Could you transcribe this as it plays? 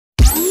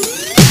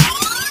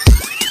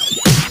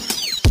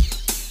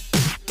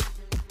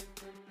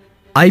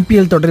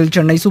IPL தொடரில்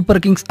Chennai super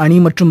Kings அணி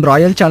மற்றும்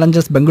ராயல்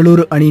சேலஞ்சர்ஸ்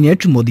பெங்களூரு அணி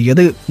நேற்று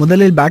மோதியது.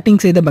 முதலில்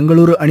பேட்டிங் செய்த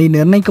பெங்களூரு அணி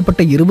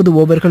நிர்ணயிக்கப்பட்ட 20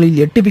 ஓவர்களில்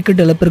 8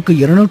 விக்கெட் இழப்பிற்கு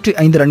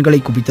 205 ரன்களை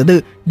குவித்தது.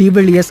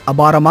 டிவில்லியர்ஸ்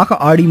அபாரமாக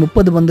ஆடி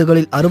 30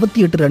 பந்துகளில்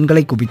 68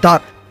 ரன்களை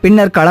குவித்தார்.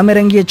 பின்னர்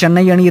களமிறங்கிய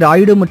சென்னை அணி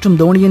ராயுடு மற்றும்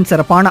தோனியின்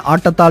சிறப்பான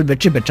ஆட்டத்தால்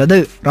வெற்றி பெற்றது.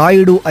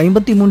 ராயுடு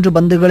 53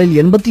 பந்துகளில்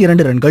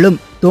 82 ரன்களும்,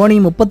 தோனி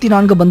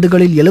 34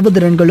 பந்துகளில் 70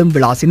 ரன்களும்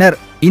விளாசினர்.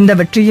 இந்த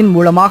வெற்றியின்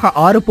மூலமாக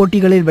 6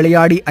 போட்டிகளில்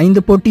விளையாடி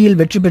 5 போட்டியில்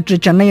வெற்றி பெற்று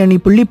சென்னை அணி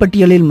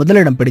புள்ளிப்பட்டியலில்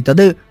முதலிடம்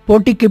பிடித்தது.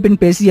 போட்டிக்கு பின்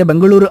பேசிய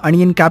பெங்களூரு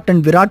அணியின்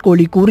கேப்டன் விராட்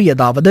கோலி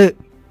கூறியதாவது: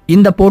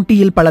 இந்த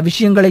போட்டியில் பல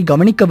விஷயங்களை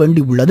கவனிக்க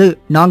வேண்டியுள்ளது.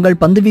 நாங்கள்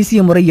பந்து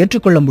வீசிய முறை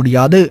ஏற்றுக்கொள்ள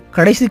முடியாது.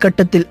 கடைசி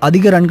கட்டத்தில்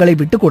அதிக ரன்களை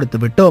விட்டுக் கொடுத்து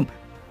விட்டோம்.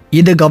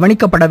 இது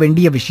கவனிக்கப்பட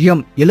வேண்டிய விஷயம்.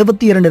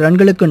 72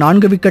 ரன்களுக்கு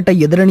 4 விக்கெட்டை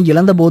எதிரணி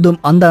இழந்த போதும்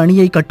அந்த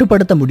அணியை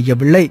கட்டுப்படுத்த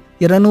முடியவில்லை.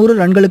 200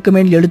 ரன்களுக்கு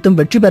மேல் எடுத்தும்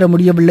வெற்றி பெற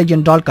முடியவில்லை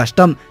என்றால்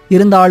கஷ்டம்.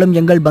 இருந்தாலும்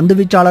எங்கள்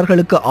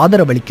பந்துவீச்சாளர்களுக்கு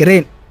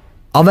ஆதரவளிக்கிறேன்.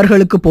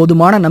 அவர்களுக்கு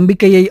போதுமான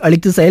நம்பிக்கையை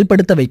அளித்து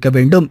செயல்படுத்த வைக்க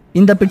வேண்டும்.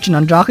 இந்த பிட்ச்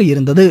நன்றாக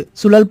இருந்தது.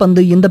 சுழல்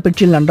பந்து இந்த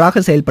பிட்சில்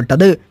நன்றாக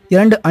செயல்பட்டது.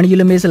 2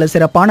 அணியிலுமே சில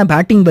சிறப்பான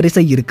பேட்டிங்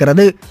வரிசை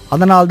இருக்கிறது.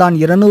 அதனால்தான்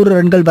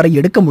 200 ரன்கள் வரை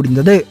எடுக்க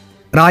முடிந்தது.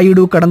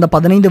 ராயுடு கடந்த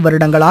 15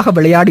 வருடங்களாக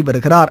விளையாடி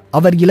வருகிறார்.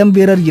 அவர் இளம்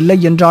வீரர் இல்லை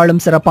என்றாலும்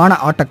சிறப்பான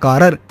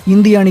ஆட்டக்காரர்.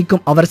 இந்திய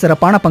அணிக்கும் அவர்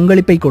சிறப்பான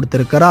பங்களிப்பை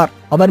கொடுத்திருக்கிறார்.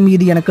 அவர்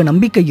மீது எனக்கு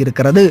நம்பிக்கை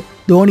இருக்கிறது.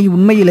 தோனி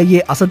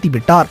உண்மையிலேயே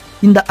அசத்திவிட்டார்.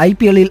 இந்த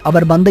IPLலில்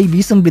அவர் பந்தை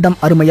வீசும் விதம்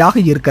அருமையாக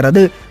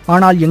இருக்கிறது.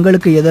 ஆனால்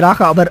எங்களுக்கு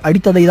எதிராக அவர்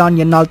அடித்ததை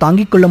தான் என்னால்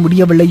தாங்கிக் கொள்ள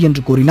முடியவில்லை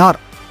என்று கூறினார்.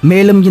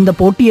 மேலும் இந்த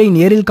போட்டியை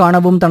நேரில்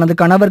காணவும் தனது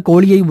கணவர்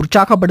கோலியை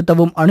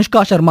உற்சாகப்படுத்தவும்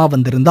அனுஷ்கா சர்மா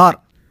வந்திருந்தார்.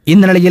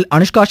 இந்த நிலையில்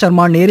அனுஷ்கா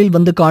சர்மா நேரில்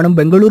வந்து காணும்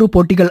பெங்களூரு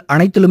போட்டிகள்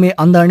அனைத்திலுமே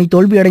அந்த அணி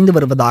தோல்வியடைந்து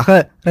வருவதாக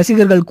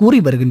ரசிகர்கள் கூறி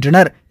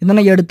வருகின்றனர்.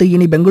 இதனையடுத்து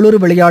இனி பெங்களூரு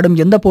விளையாடும்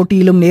எந்த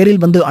போட்டியிலும்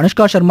நேரில் வந்து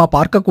அனுஷ்கா சர்மா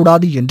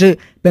பார்க்கக்கூடாது என்று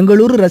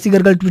பெங்களூரு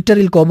ரசிகர்கள்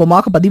ட்விட்டரில்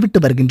கோபமாக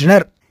பதிவிட்டு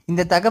வருகின்றனர்.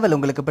 இந்த தகவல்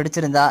உங்களுக்கு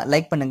பிடிச்சிருந்தா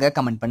லைக் பண்ணுங்க,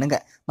 கமெண்ட் பண்ணுங்க.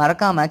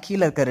 மறக்காம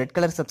கீழே இருக்க ரெட்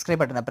கலர்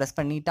சப்ஸ்கிரைப் பட்டனை பிரஸ்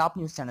பண்ணி டாப்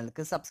நியூஸ்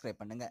சேனலுக்கு சப்ஸ்கிரைப்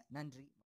பண்ணுங்க. நன்றி.